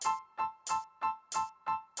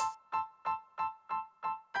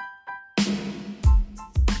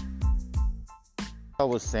I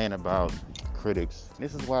was saying about critics.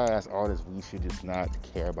 This is why as artists we should just not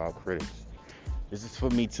care about critics. This is for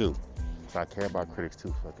me too. So I care about critics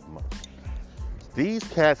too fucking much. These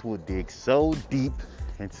cats will dig so deep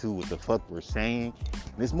into what the fuck we're saying.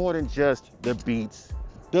 And it's more than just the beats,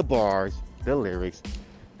 the bars, the lyrics.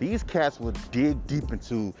 These cats will dig deep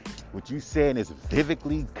into what you saying is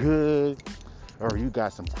vividly good, or you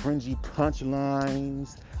got some cringy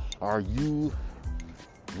punchlines, are you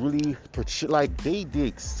really like they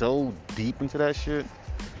dig so deep into that shit.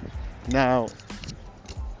 Now,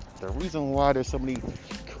 the reason why there's so many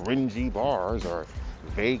cringy bars or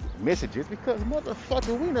vague messages because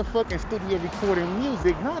motherfucker, we in the fucking studio recording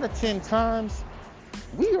music 9 to 10 times.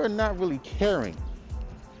 We are not really caring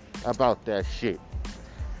about that shit.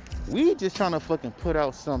 We just trying to fucking put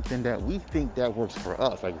out something that we think that works for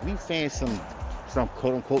us. Like we saying some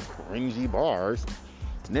quote unquote cringy bars.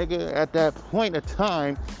 Nigga, at that point of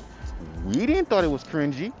time, we didn't thought it was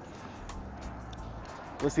cringy.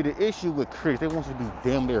 But see, the issue with critics, they want you to be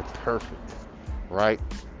damn near perfect, right?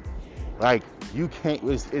 Like you can't.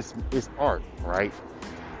 It's art, right?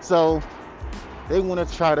 So they want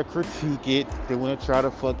to try to critique it. They want to try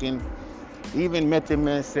to fucking. Even Method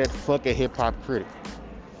Man said, "Fuck a hip hop critic."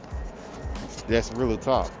 That's real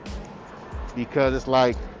talk. Because it's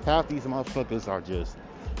like half these motherfuckers are just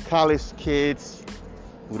college kids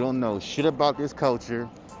who don't know shit about this culture,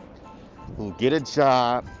 who get a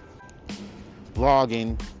job,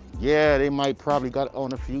 blogging. Yeah, they might probably got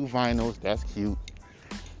on a few vinyls. That's cute.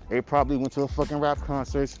 They probably went to a fucking rap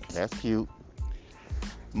concert. That's cute.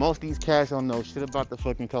 Most of these cats don't know shit about the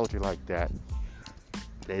fucking culture like that.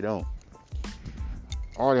 They don't.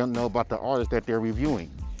 Or they don't know about the artists that they're reviewing.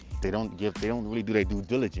 They don't really do their due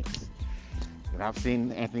diligence. And I've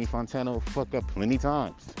seen Anthony Fontano fuck up plenty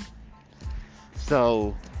times.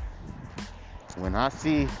 So when I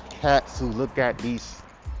see cats who look at these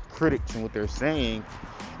critics and what they're saying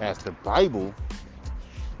as the Bible,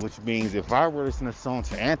 which means if I were to listen a song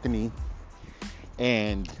to Anthony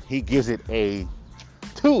and he gives it a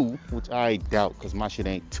 2, which I doubt because my shit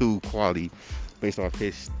ain't 2 quality based off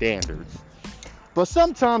his standards. But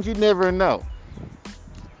sometimes you never know.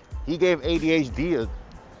 He gave ADHD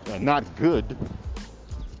a not good,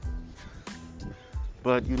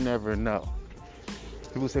 but you never know.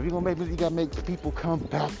 People say, if you're gonna make music, you gotta make people come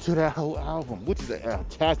back to that whole album, which is a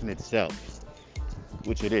task in itself,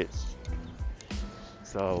 which it is.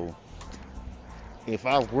 So, if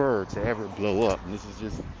I were to ever blow up, and this is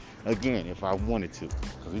just, again, if I wanted to,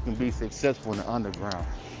 because you can be successful in the underground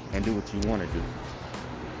and do what you want to do.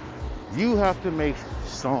 You have to make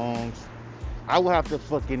songs. I will have to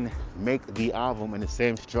fucking make the album in the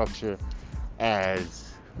same structure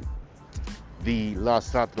as the Los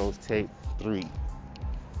Santos Tape 3.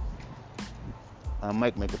 I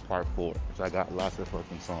might make a part 4, because I got lots of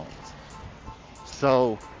fucking songs.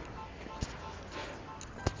 So,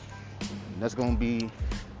 that's going to be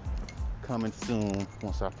coming soon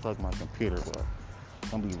once I plug my computer up.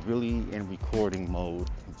 I'm going to be really in recording mode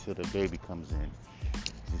until the baby comes in.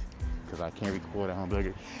 Because I can't record at home.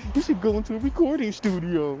 Like, you should go into a recording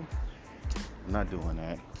studio. I'm not doing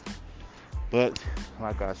that. But,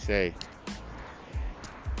 like I say,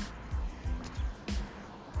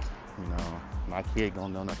 you know, my kid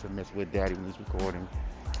gonna know not to mess with daddy when he's recording.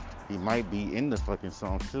 He might be in the fucking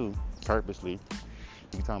song too, purposely.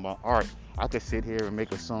 If you're talking about art, I could sit here and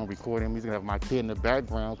make a song, record him. He's gonna have my kid in the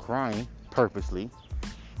background crying purposely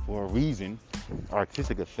for a reason,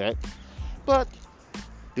 artistic effect. But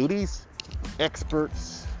do these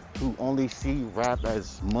experts who only see rap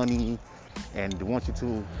as money and want you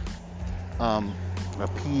to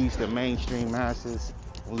appease the mainstream masses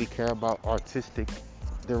really care about artistic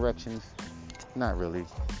directions? Not really.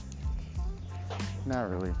 Not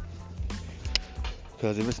really.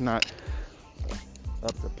 Because if it's not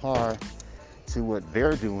up to par to what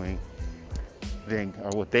they're doing, then,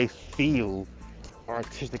 or what they feel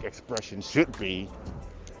artistic expression should be,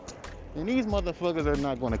 then these motherfuckers are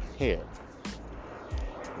not going to care.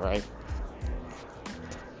 Right?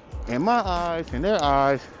 In my eyes, in their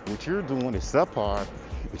eyes, what you're doing is subpar.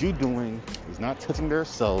 What you're doing is not touching their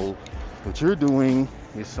soul. What you're doing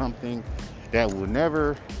is something that will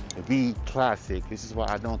never be classic. This is why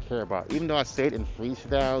I don't care about it. Even though I say it in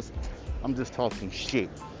freestyles, I'm just talking shit.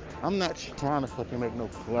 I'm not trying to fucking make no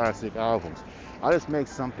classic albums. I just make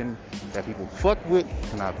something that people fuck with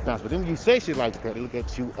and I bounce. But then when you say shit like that, they look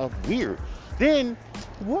at you up weird. Then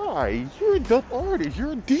why? You're a dope artist.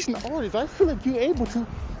 You're a decent artist. I feel like you're able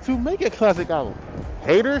to make a classic album.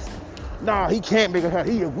 Haters? Nah, he can't make a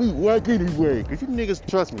we whack anyway. Cause you niggas,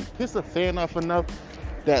 trust me, piss a fan off enough,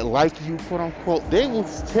 that like you, quote unquote, they will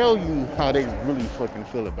tell you how they really fucking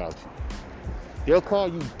feel about you. They'll call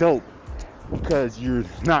you dope because you're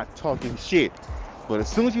not talking shit. But as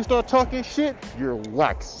soon as you start talking shit, you're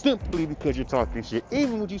whack simply because you're talking shit,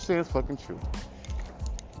 even what you say is fucking true.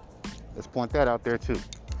 Let's point that out there too.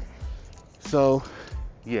 So,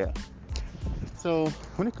 yeah. So,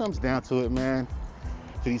 when it comes down to it, man,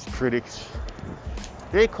 to these critics,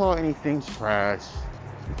 they call anything trash.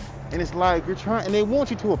 And it's like you're trying, and they want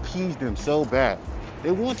you to appease them so bad.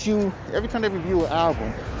 They want you, every time they review an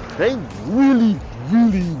album, they really,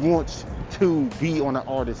 really want to be on the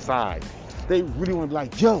artist's side. They really want to be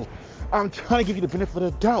like, yo, I'm trying to give you the benefit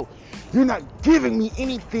of the doubt. You're not giving me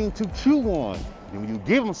anything to chew on. And when you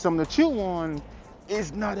give them something to chew on,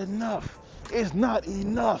 it's not enough. It's not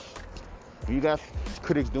enough. When you got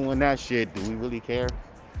critics doing that shit, do we really care?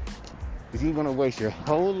 Because you're going to waste your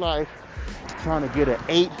whole life trying to get an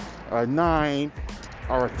 8 or a 9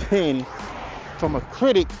 or a 10 from a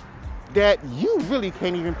critic that you really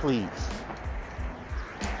can't even please.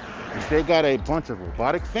 If they got a bunch of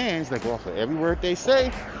robotic fans that go off of every word they say,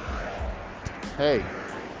 hey,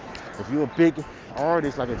 if you're a big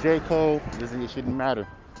artist like a J. Cole, it shouldn't matter.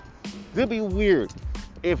 It'd be weird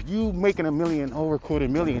if you making $1 million, over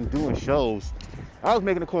 $250,000 doing shows. I was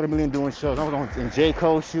making $250,000 doing shows. I was in J.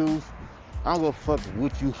 Cole shoes. I don't give a fuck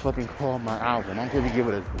what you fucking call my album. I'm gonna give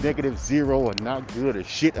it a -0 or not good or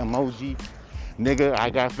shit emoji. Nigga, I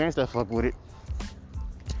got fans that fuck with it.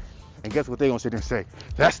 And guess what they gonna sit there and say?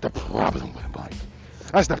 That's the problem with Mike.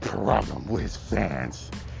 That's the problem with his fans.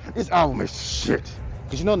 This album is shit.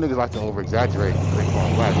 Cause you know niggas like to over-exaggerate when they call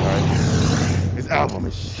black, right? This album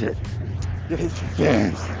is shit. Yet his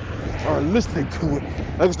fans are listening to it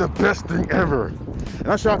like it's the best thing ever. And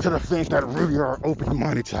I shout out to the fans that really are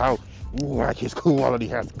open-minded to how whack his quality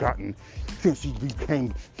has gotten since he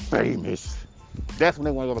became famous. That's when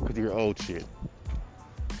they want to go back to your old shit.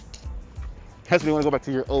 That's when they want to go back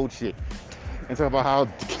to your old shit and talk about how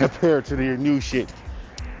compared to your new shit.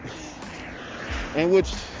 And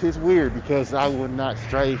which is weird because I would not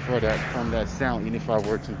stray for that from that sound even if I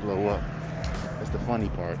were to blow up. That's the funny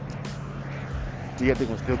part. Yet they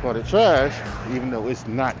can still call it trash even though it's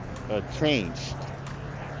not a change.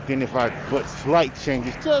 Then if I put slight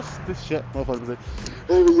changes just to shut motherfuckers like,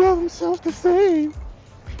 every album sounds the same.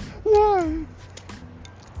 Why?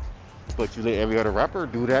 But you let every other rapper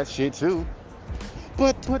do that shit too.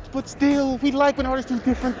 But still, we like when artists do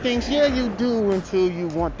different things. Yeah, you do until you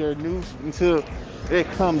want their news, until it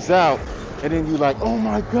comes out. And then you like, oh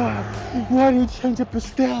my God, why did you change up your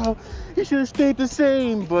style? You should have stayed the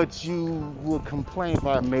same. But you would complain if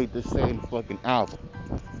I made the same fucking album.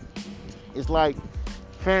 It's like,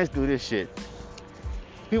 fans do this shit.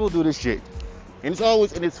 People do this shit. And it's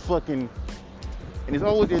always in this fucking, and it's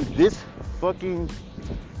always in this fucking,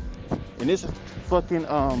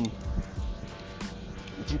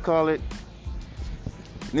 what you call it?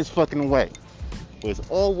 In this fucking way. But it's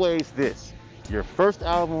always this. Your first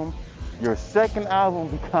album, your second album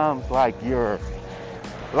becomes like your,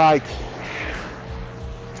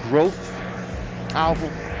 growth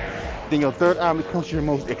album. Then your third album becomes your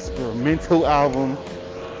most experimental album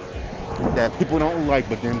that people don't like,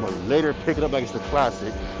 but then will later pick it up like it's a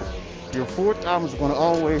classic. Your fourth album is going to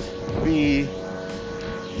always be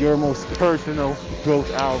your most personal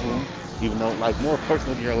growth album, even though like more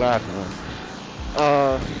personal than your last one.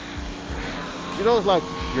 It's like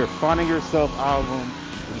your Finding Yourself album,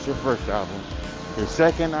 which is your first album. Your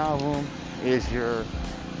second album is your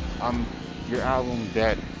album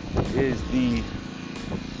that is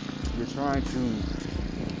you're trying to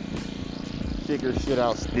figure shit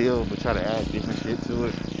out still, but try to add different shit to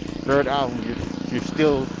it. Third album, you're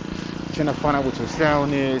still trying to find out what your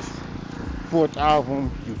sound is. Fourth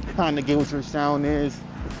album, you kind of get what your sound is.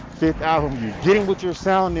 Fifth album, you're getting what your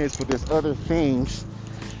sound is, but there's other things.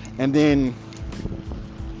 And then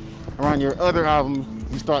around your other album,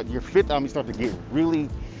 your fifth album, you start to get really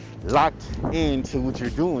locked into what you're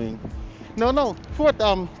doing. Fourth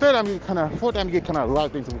album you get kind of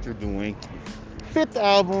locked into what you're doing. Fifth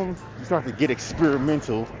album, you start to get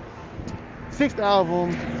experimental. Sixth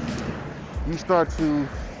album, you start to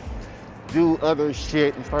do other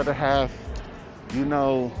shit and start to have,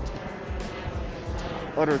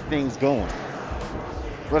 other things going.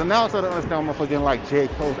 But now I'm starting to understand motherfucking like J.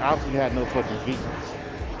 Cole obviously had no fucking features.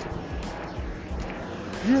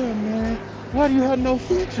 Yeah, man, why do you have no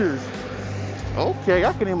features? Okay,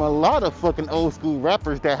 I can name a lot of fucking old school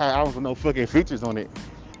rappers that had albums with no fucking features on it.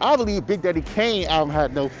 I believe Big Daddy Kane album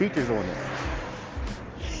had no features on it.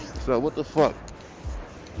 So what the fuck?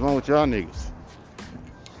 What's wrong with y'all niggas?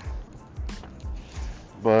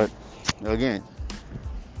 But again,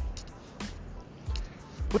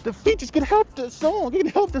 But the features can help the song. It can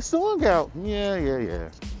help the song out. Yeah.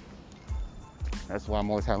 That's why I'm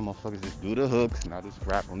always having motherfuckers just do the hooks and I just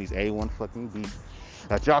rap on these A1 fucking beats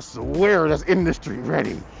that y'all swear that's industry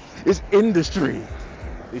ready. It's industry.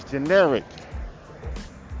 It's generic.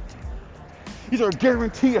 These are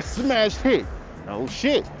guarantee a smash hit. No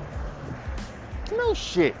shit.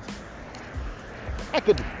 I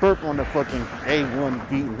could burp on the fucking A1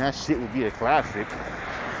 beat and that shit would be a classic.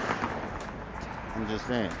 I'm just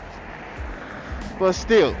saying. But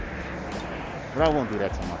still, I won't do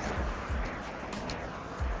that to myself.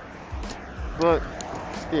 But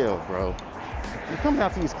still, bro, you come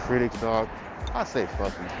down to these critics, dog, I say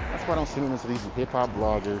fuck them. That's why I don't send them to these hip-hop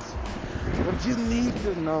bloggers. But you need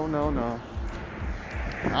to, no.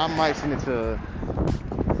 I might send it to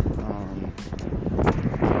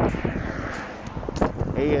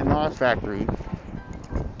A&R Factory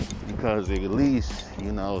because at least,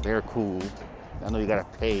 you know, they're cool. I know you gotta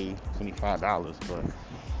pay $25, but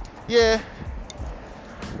yeah,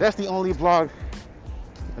 that's the only blog.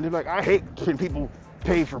 And they're like, I hate when people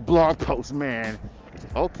pay for blog posts, man.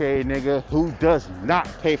 Okay, nigga, who does not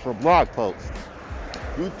pay for blog posts?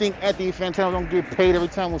 You think Anthony Fantano don't get paid every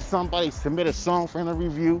time when somebody submit a song for him to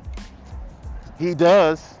review? He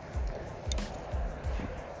does.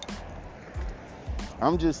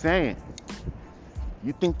 I'm just saying.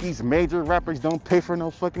 You think these major rappers don't pay for no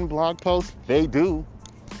fucking blog posts? They do.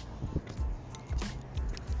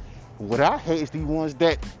 What I hate is the ones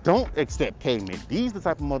that don't accept payment. These the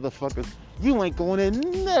type of motherfuckers you ain't going to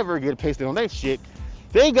never get pasted on that shit.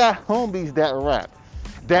 They got homies that rap,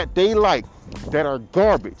 that they like, that are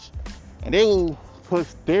garbage. And they will put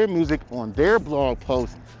their music on their blog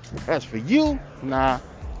post. As for you, nah.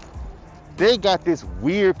 They got this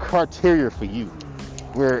weird criteria for you.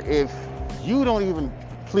 Where if you don't even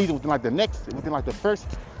please within like the first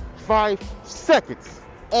 5 seconds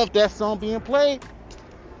of that song being played,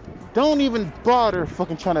 don't even bother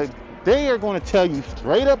fucking trying to. They are going to tell you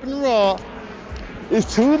straight up and raw,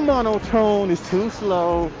 it's too monotone, it's too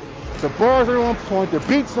slow, the bars are on point, the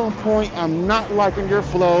beat's on point, I'm not liking your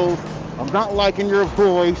flows, I'm not liking your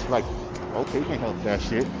voice. Like, okay, you can't help that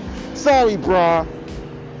shit. Sorry, brah.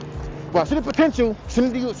 Well, see the potential,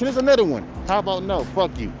 send us another one. How about no?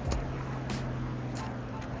 Fuck you.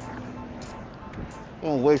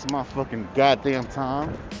 Don't waste my fucking goddamn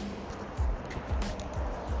time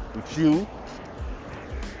with you.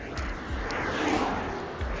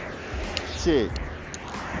 Shit.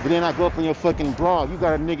 But then I go up on your fucking blog, you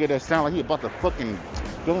got a nigga that sound like he about to fucking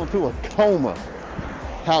go into a coma.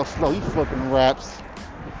 How slow he fucking raps.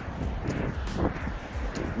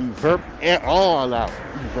 Reverb at all out.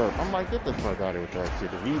 Reverb. I'm like, get the fuck out of here with that shit.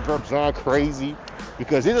 The reverb's all crazy.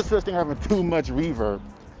 Because there's a such thing having too much reverb.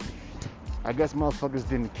 I guess motherfuckers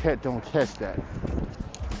don't catch that.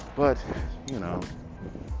 But, you know.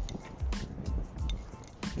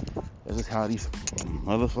 That's just how these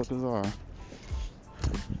motherfuckers are.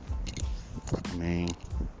 I mean,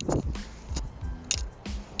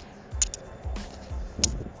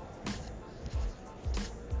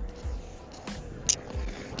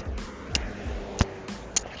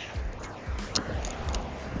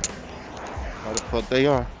 how the fuck they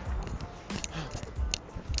are.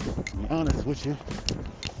 To be honest with you.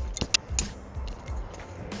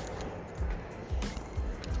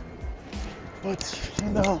 But, you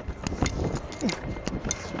know,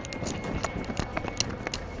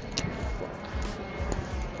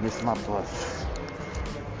 miss my bus.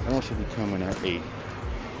 I should be coming at 8.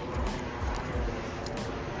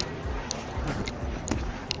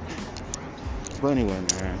 But anyway,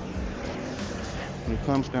 man, when it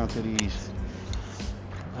comes down to these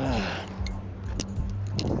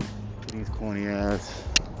corny ass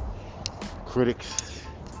critics,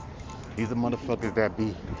 these are motherfuckers that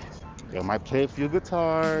they might play a few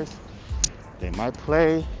guitars, they might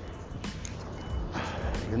play,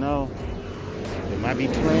 you know, they might be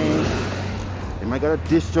playing, they might got a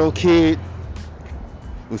distro kit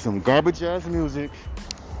with some garbage ass music,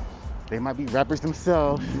 they might be rappers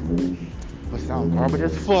themselves, but sound garbage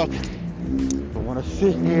as fuck, but want to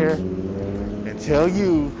sit here and tell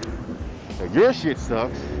you that your shit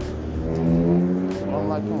sucks. I'm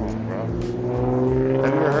like, come on, bro.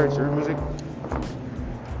 Have you ever heard your music?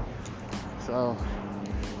 So,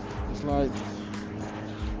 it's like,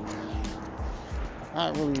 I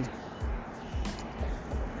really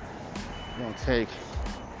don't take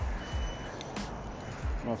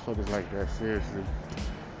motherfuckers like that seriously,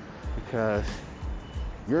 because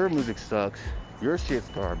your music sucks, your shit's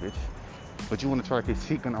garbage, but you want to try to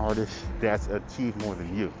critique an artist that's achieved more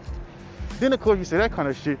than you. Then of course you say that kind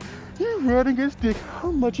of shit, you're running his dick, how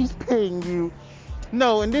much he's paying you.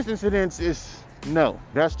 No, in this incident, it's no.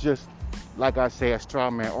 That's just, like I say, a straw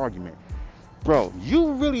man argument. Bro,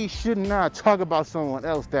 you really should not talk about someone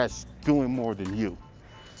else that's doing more than you.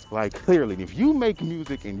 Like, clearly, if you make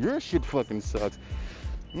music and your shit fucking sucks,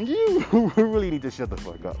 you really need to shut the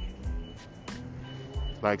fuck up.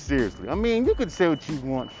 Like, seriously. I mean, you could say what you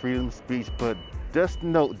want, freedom of speech, but just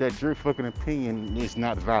note that your fucking opinion is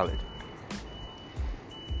not valid.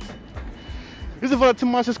 This is valid to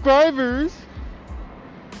my subscribers.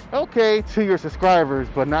 Okay, to your subscribers,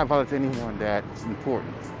 but not valid to anyone that's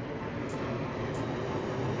important.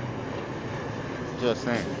 Just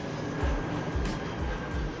saying.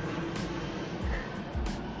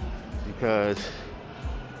 Because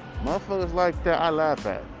motherfuckers like that, I laugh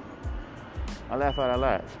at. I laugh at a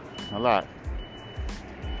lot.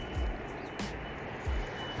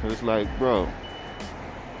 Cause it's like, bro,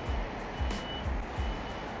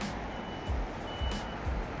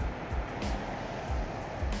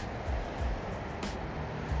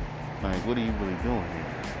 like, what are you really doing here?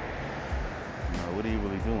 You know, what are you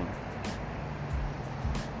really doing?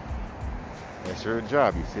 That's your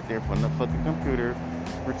job. You sit there in front of the fucking computer,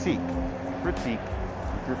 critique.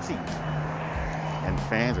 And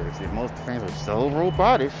most fans are so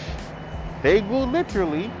robotic, they will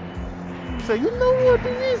literally say, you know what,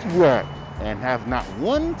 this is whack, and have not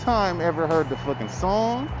one time ever heard the fucking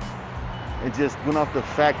song, and just went off the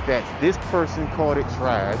fact that this person called it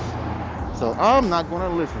trash, so I'm not gonna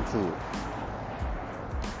listen to it.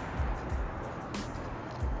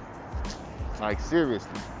 Like,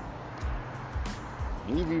 seriously.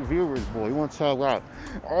 You reviewers, boy, you want to talk about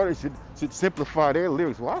artists should simplify their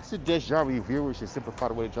lyrics. Well, I suggest y'all reviewers should simplify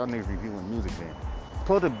the way y'all niggas reviewing music, man.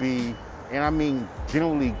 Supposed to be, and I mean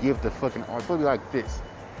generally give the fucking artist, supposed to be like this.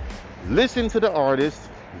 Listen to the artist,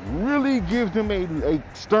 really give them a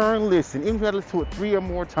stern listen. Even if you have to listen to it 3 or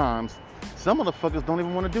more times, some motherfuckers don't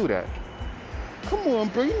even want to do that. Come on,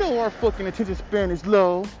 bro, you know our fucking attention span is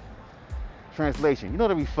low. Translation, you know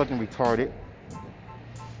that we fucking retarded.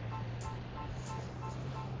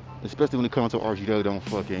 Especially when it comes to artists you don't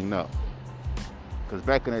fucking know. Because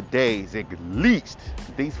back in the days, at least,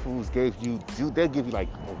 these fools they'll give you like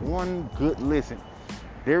one good listen.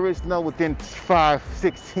 There is no within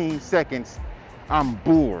 16 seconds, I'm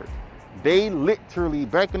bored. They literally,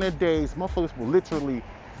 back in the days, motherfuckers will literally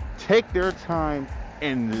take their time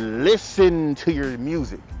and listen to your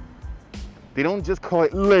music. They don't just call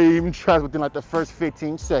it lame trash within like the first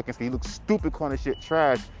 15 seconds. They look stupid calling this shit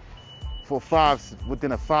trash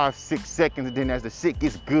within a 5-6 seconds, and then as the shit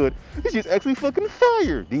gets good, it's just actually fucking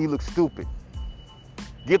fire. Then you look stupid.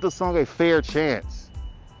 Give the song a fair chance.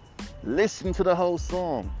 Listen to the whole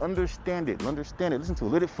song. Understand it. Listen to it.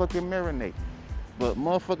 Let it fucking marinate. But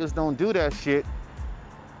motherfuckers don't do that shit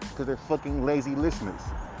because they're fucking lazy listeners.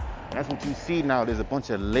 And that's what you see now. There's a bunch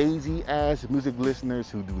of lazy ass music listeners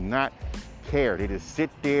who do not care. They just sit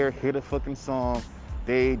there, hear the fucking song.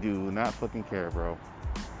 They do not fucking care, bro.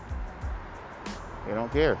 They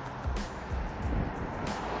don't care.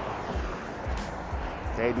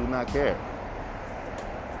 They do not care.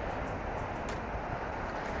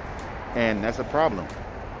 And that's a problem.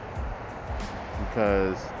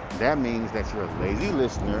 Because that means that you're a lazy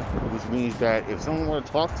listener, which means that if someone were to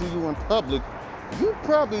talk to you in public, you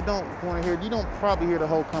probably don't want to hear, you don't probably hear the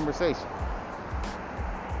whole conversation.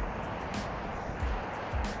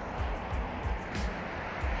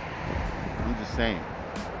 I'm just saying.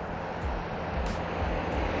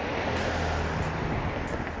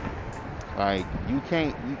 Like, you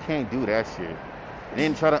can't do that shit. And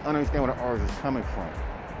then try to understand where the artist is coming from.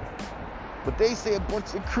 But they say a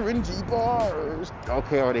bunch of cringy bars.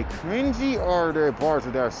 Okay, are they cringy or are there bars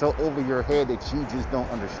that are so over your head that you just don't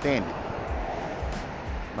understand it?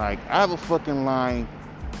 Like, I have a fucking line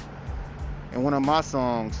in one of my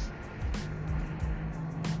songs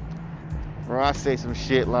where I say some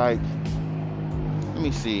shit like, let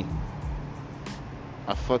me see.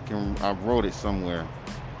 I wrote it somewhere.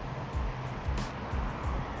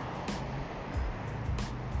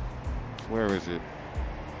 Where is it?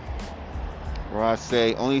 Where I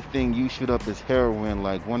say, only thing you shoot up is heroin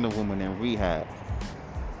like Wonder Woman in rehab.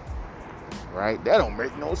 Right? That don't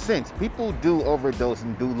make no sense. People do overdose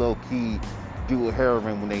and do low-key do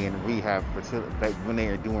heroin when they in rehab, like when they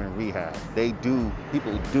are doing rehab.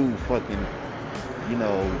 People do fucking,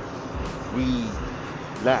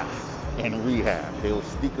 relapse in rehab. They'll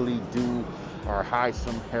sneakily do or hide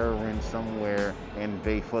some heroin somewhere and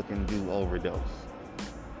they fucking do overdose.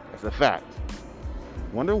 That's a fact.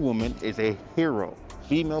 Wonder Woman is a hero.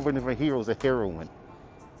 Female version of a hero is a heroine.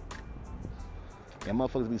 And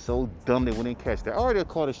motherfuckers be so dumb they wouldn't catch that. I already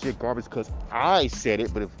call this shit garbage because I said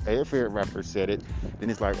it, but if a favorite rapper said it, then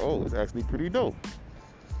it's like, oh, it's actually pretty dope.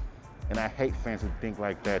 And I hate fans who think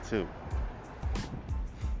like that too.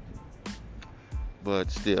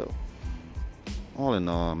 But still, all in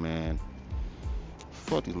all, man,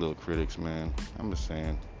 fuck these little critics, man. I'm just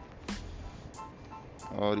saying.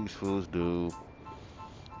 All these fools do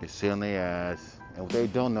is sit on their ass. And what they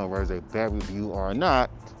don't know, whether it's a bad review or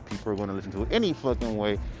not, people are going to listen to it any fucking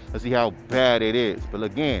way to see how bad it is. But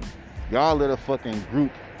again, y'all little fucking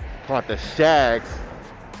group called the Shags,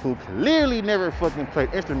 who clearly never fucking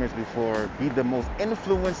played instruments before, be the most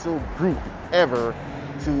influential group ever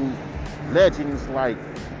to legends like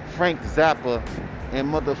Frank Zappa and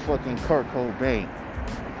motherfucking Kurt Cobain.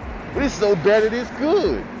 But it's so bad it is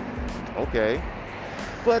good. Okay.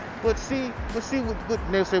 But see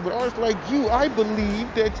what they say with artists like you, I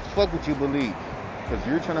believe that fuck what you believe. Because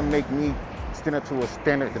you're trying to make me stand up to a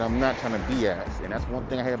standard that I'm not trying to be as. And that's one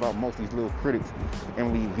thing I hate about most of these little critics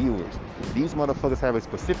and reviewers. These motherfuckers have a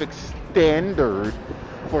specific standard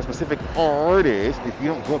for a specific artist. If you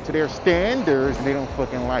don't go up to their standards, they don't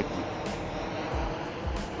fucking like you.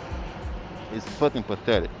 It's fucking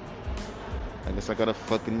pathetic. I guess I gotta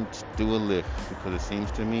fucking do a lift because it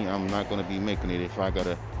seems to me I'm not gonna be making it if I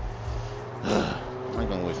gotta. I ain't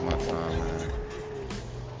gonna waste my time, man.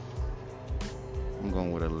 I'm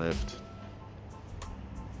going with a lift.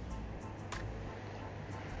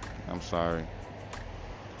 I'm sorry.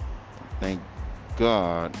 Thank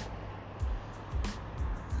God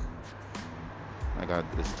I got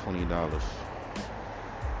this $20.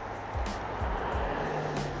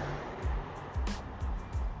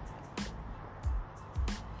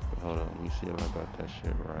 Hold on, let me see if I got that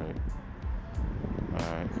shit right.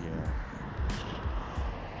 Alright, yeah.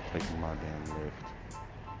 Taking my damn lift.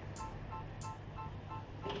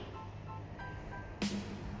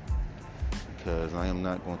 Because I am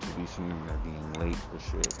not going to be sitting there being late for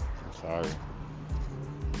shit. I'm sorry.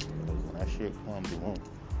 Because when that shit comes, it won't.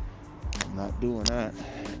 I'm not doing that.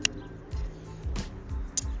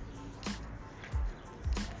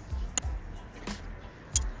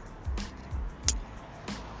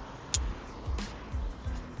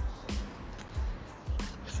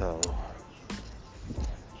 So,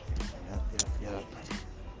 yep.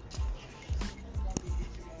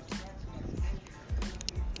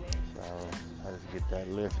 So, I just get that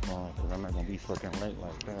lift on, because I'm not going to be fucking late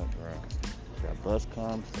like that, bro. If that bus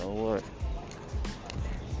comes, so what?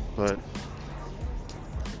 But,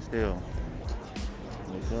 still,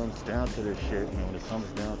 when it comes down to this shit, man, when it comes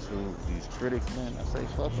down to these critics, man, I say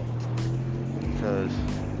fuck them. Because,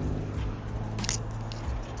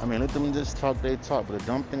 I mean, let them just talk they talk. But the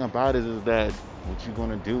dumb thing about it is that what you're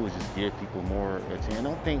gonna do is just give people more attention.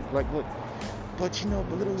 Don't think like, look, but you know,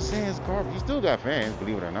 but Lil Xan's garbage. He still got fans,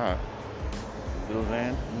 believe it or not. Lil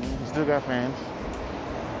Xan, he still got fans.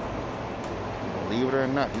 Believe it or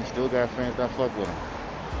not, he still got fans that fuck with him.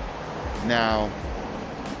 Now,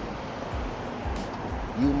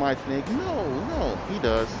 you might think, no, he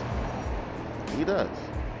does. He does.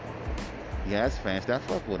 He has fans that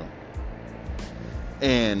fuck with him.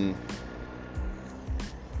 And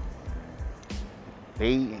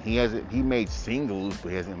he made singles, but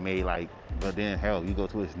he hasn't made like, but then hell, you go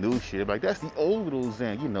to his new shit, like that's the old Lil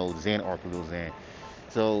Xan, you know, Xan Arc Lil Xan.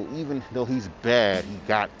 So even though he's bad, he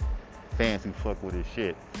got fans who fuck with his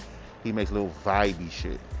shit. He makes little vibey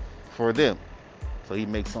shit for them. So he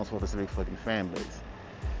makes songs for a specific fucking fan base.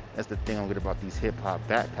 That's the thing I'm good about these hip hop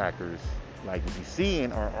backpackers. Like if you see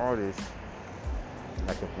in our artists,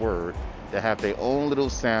 like a word, that have their own little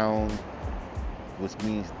sound, which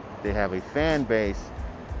means they have a fan base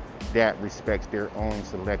that respects their own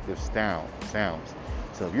selective sounds.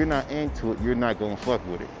 So if you're not into it, you're not gonna fuck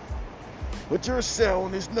with it. But your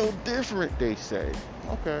sound is no different, they say.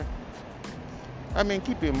 Okay. I mean,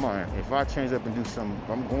 keep in mind, if I change up and do something,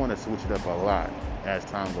 I'm going to switch it up a lot as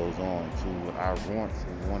time goes on to what I want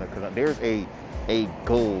to, because there's a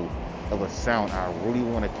goal of a sound I really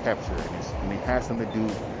want to capture, and it has something to do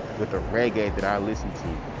with the reggae that I listen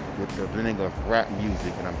to, with the blending of rap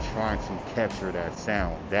music, and I'm trying to capture that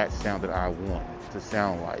sound that I want to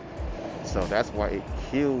sound like. So that's why it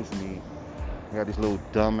kills me. We have these little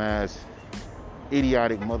dumbass,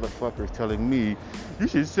 idiotic motherfuckers telling me you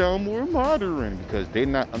should sound more modern, because they're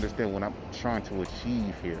not understanding what I'm trying to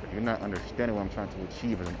achieve here. You're not understanding what I'm trying to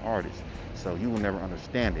achieve as an artist, so you will never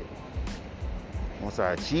understand it. Once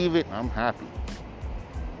I achieve it, I'm happy.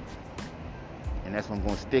 And that's what I'm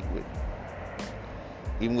going to stick with.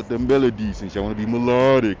 Even with the melodies and shit, I want to be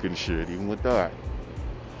melodic and shit, even with that.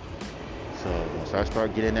 So once I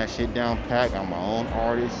start getting that shit down packed, I'm my own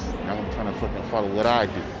artist, and I'm trying to fucking follow what I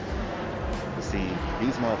do. But see,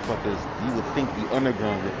 these motherfuckers, you would think the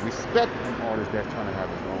underground would respect an artist that's trying to have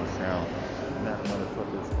his own sound, not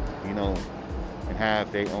motherfuckers, you know, and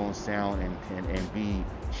have their own sound and be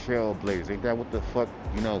trailblazers. Ain't that what the fuck,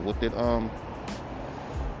 you know, what did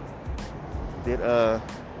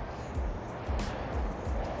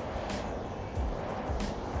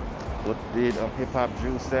Hip Hop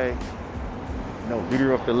Drew say? No,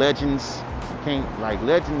 leader of the legends. You can't, like,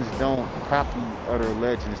 legends don't copy other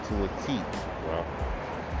legends to a T. Well,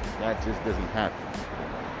 that just doesn't happen.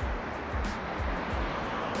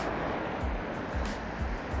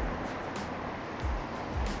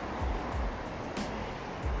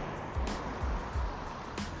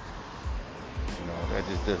 You know, that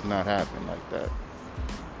just does not happen like that.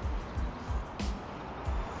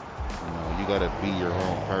 You know, you gotta be your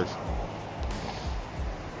own person.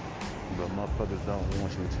 But motherfuckers don't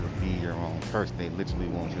want you to be your own person. They literally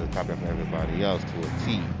want you to copy after everybody else to a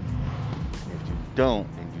T. If you don't,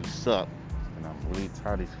 then you suck. And I'm really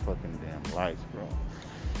tired of these fucking damn lights, bro.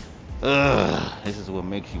 Ugh. This is what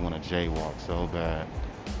makes you want to jaywalk so bad.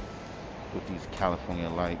 With these California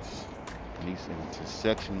lights. These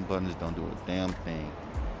intersection buttons don't do a damn thing.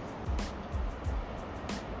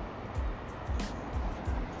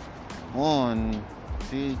 On,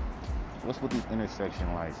 see? What's with these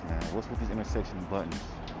intersection lights, man? What's with these intersection buttons?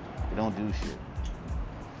 They don't do shit.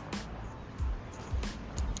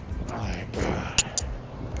 Alright,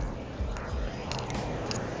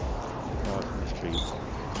 crossing the street.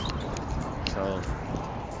 So,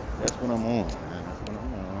 that's what I'm on, man. That's what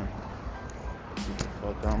I'm on. What the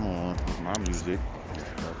fuck I'm on with my music.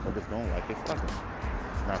 Motherfuckers don't like it, fuck it.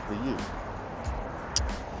 It's not for you.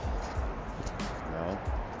 You know?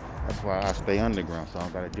 That's why I stay underground, so I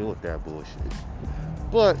don't gotta deal with that bullshit.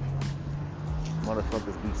 But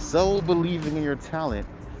motherfuckers be so believing in your talent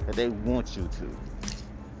that they want you to.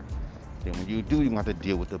 Then when you do, you have to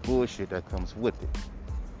deal with the bullshit that comes with it.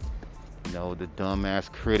 You know, the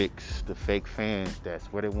dumbass critics, the fake fans, that's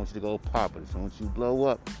where they want you to go pop. But as soon as you blow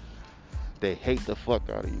up, they hate the fuck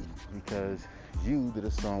out of you because you did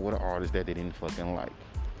a song with an artist that they didn't fucking like.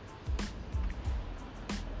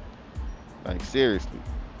 Like, seriously.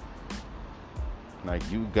 Like,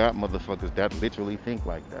 you got motherfuckers that literally think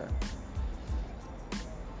like that.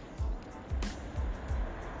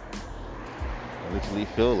 I literally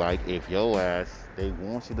feel like if your ass, they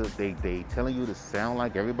want you to, they telling you to sound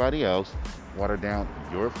like everybody else, water down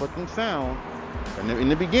your fucking sound in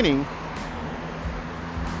the beginning,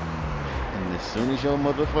 and as soon as your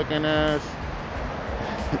motherfucking ass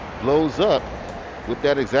blows up with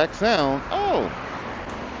that exact sound, oh,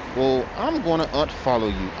 well, I'm going to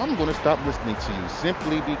unfollow you. I'm going to stop listening to you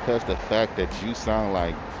simply because the fact that you sound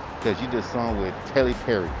like, because you did a song with Taylor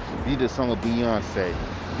Perry, you did a song with Beyonce,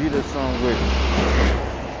 you did a song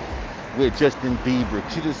with Justin Bieber,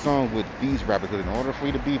 you did a song with these rappers. Because in order for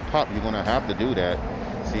you to be pop, you're going to have to do that.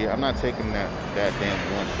 See, I'm not taking that damn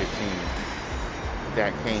 115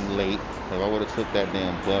 that came late. If I would have took that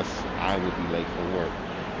damn bus, I would be late for work.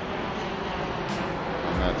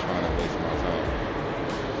 I'm not trying to waste my time.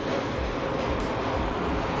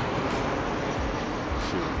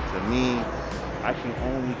 To me, I can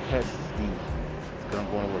only catch because I'm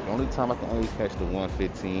going to work. The only time I can only catch the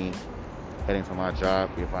 115 heading to my job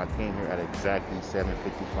if I came here at exactly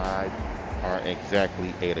 7:55 or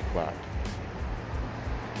exactly 8 o'clock.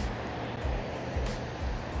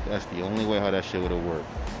 That's the only way how that shit would have worked.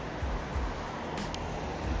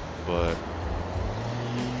 But,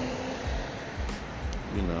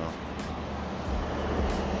 you know,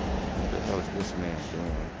 what the hell is this man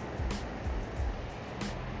doing?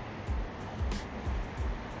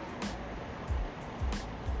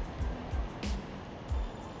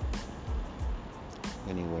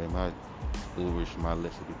 Anyway, my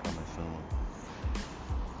list will be coming soon.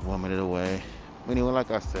 1 minute away. Anyway,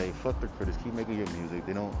 like I say, fuck the critics. Keep making your music.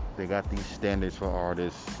 They got these standards for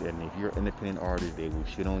artists, and if you're an independent artist, they will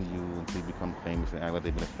shit on you until you become famous and act like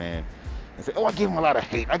they've been a fan. And say, oh, I give them a lot of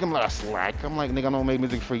hate. I give them a lot of slack. I'm like, nigga, I don't make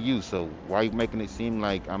music for you, so why are you making it seem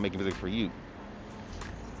like I'm making music for you?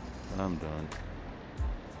 I'm done.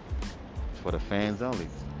 It's for the fans only.